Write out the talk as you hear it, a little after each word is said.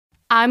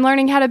I'm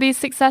learning how to be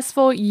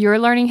successful. You're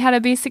learning how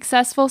to be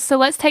successful. So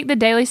let's take the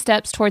daily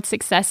steps towards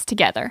success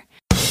together.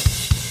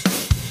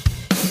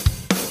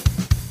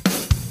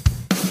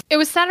 It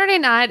was Saturday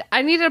night.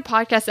 I needed a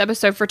podcast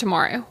episode for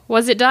tomorrow.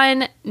 Was it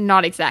done?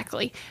 Not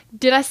exactly.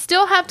 Did I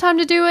still have time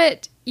to do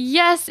it?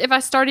 Yes, if I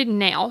started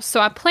now. So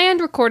I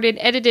planned, recorded,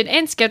 edited,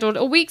 and scheduled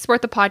a week's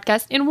worth of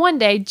podcast in one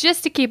day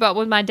just to keep up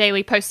with my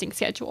daily posting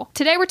schedule.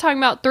 Today we're talking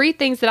about 3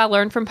 things that I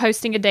learned from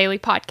posting a daily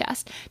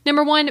podcast.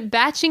 Number 1,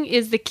 batching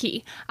is the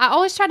key. I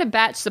always try to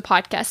batch the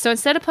podcast. So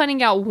instead of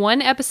planning out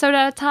 1 episode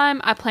at a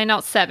time, I plan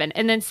out 7.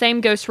 And then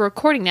same goes for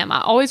recording them. I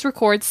always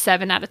record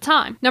 7 at a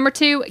time. Number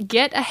 2,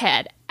 get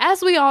ahead.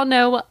 As we all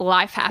know,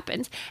 life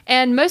happens,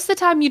 and most of the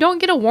time you don't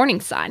get a warning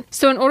sign.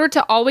 So in order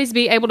to always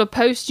be able to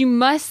post, you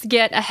must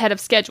get ahead of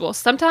schedule.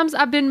 Sometimes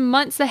I've been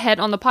months ahead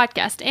on the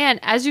podcast, and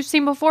as you've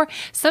seen before,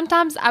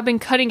 sometimes I've been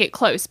cutting it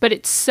close, but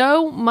it's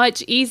so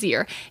much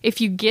easier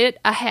if you get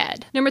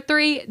ahead. Number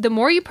 3, the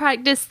more you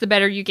practice, the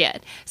better you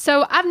get.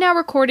 So I've now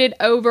recorded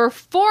over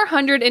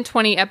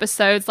 420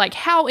 episodes. Like,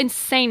 how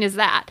insane is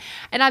that?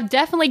 And I've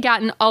definitely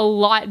gotten a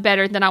lot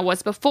better than I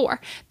was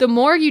before. The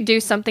more you do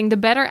something, the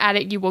better at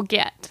it you will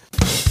get.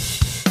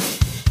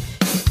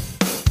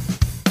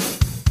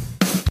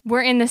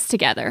 We're in this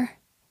together,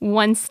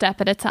 one step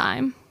at a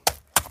time.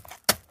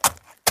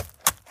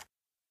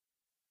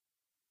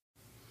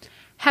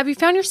 Have you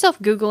found yourself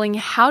Googling,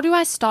 how do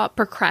I stop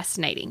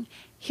procrastinating?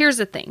 Here's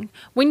the thing.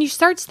 When you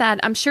search that,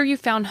 I'm sure you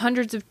found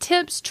hundreds of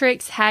tips,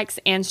 tricks, hacks,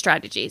 and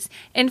strategies.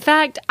 In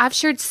fact, I've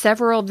shared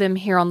several of them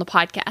here on the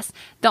podcast.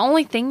 The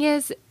only thing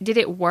is, did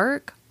it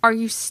work? Are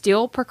you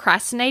still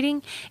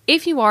procrastinating?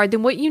 If you are,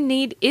 then what you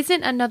need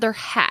isn't another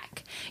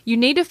hack. You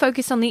need to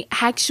focus on the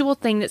actual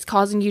thing that's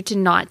causing you to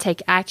not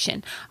take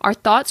action. Our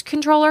thoughts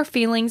control our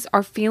feelings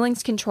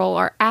control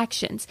our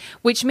actions,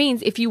 which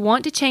means if you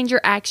want to change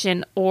your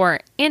action or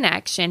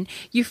inaction,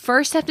 you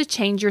first have to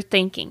change your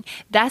thinking.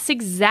 That's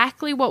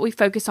exactly what we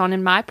focus on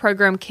in my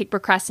program, Kick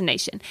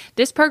Procrastination.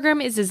 This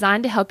program is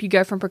designed to help you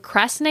go from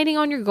procrastinating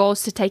on your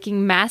goals to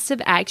taking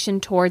massive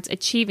action towards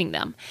achieving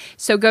them.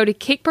 So go to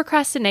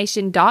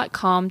kickprocrastination.com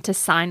to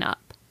sign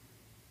up.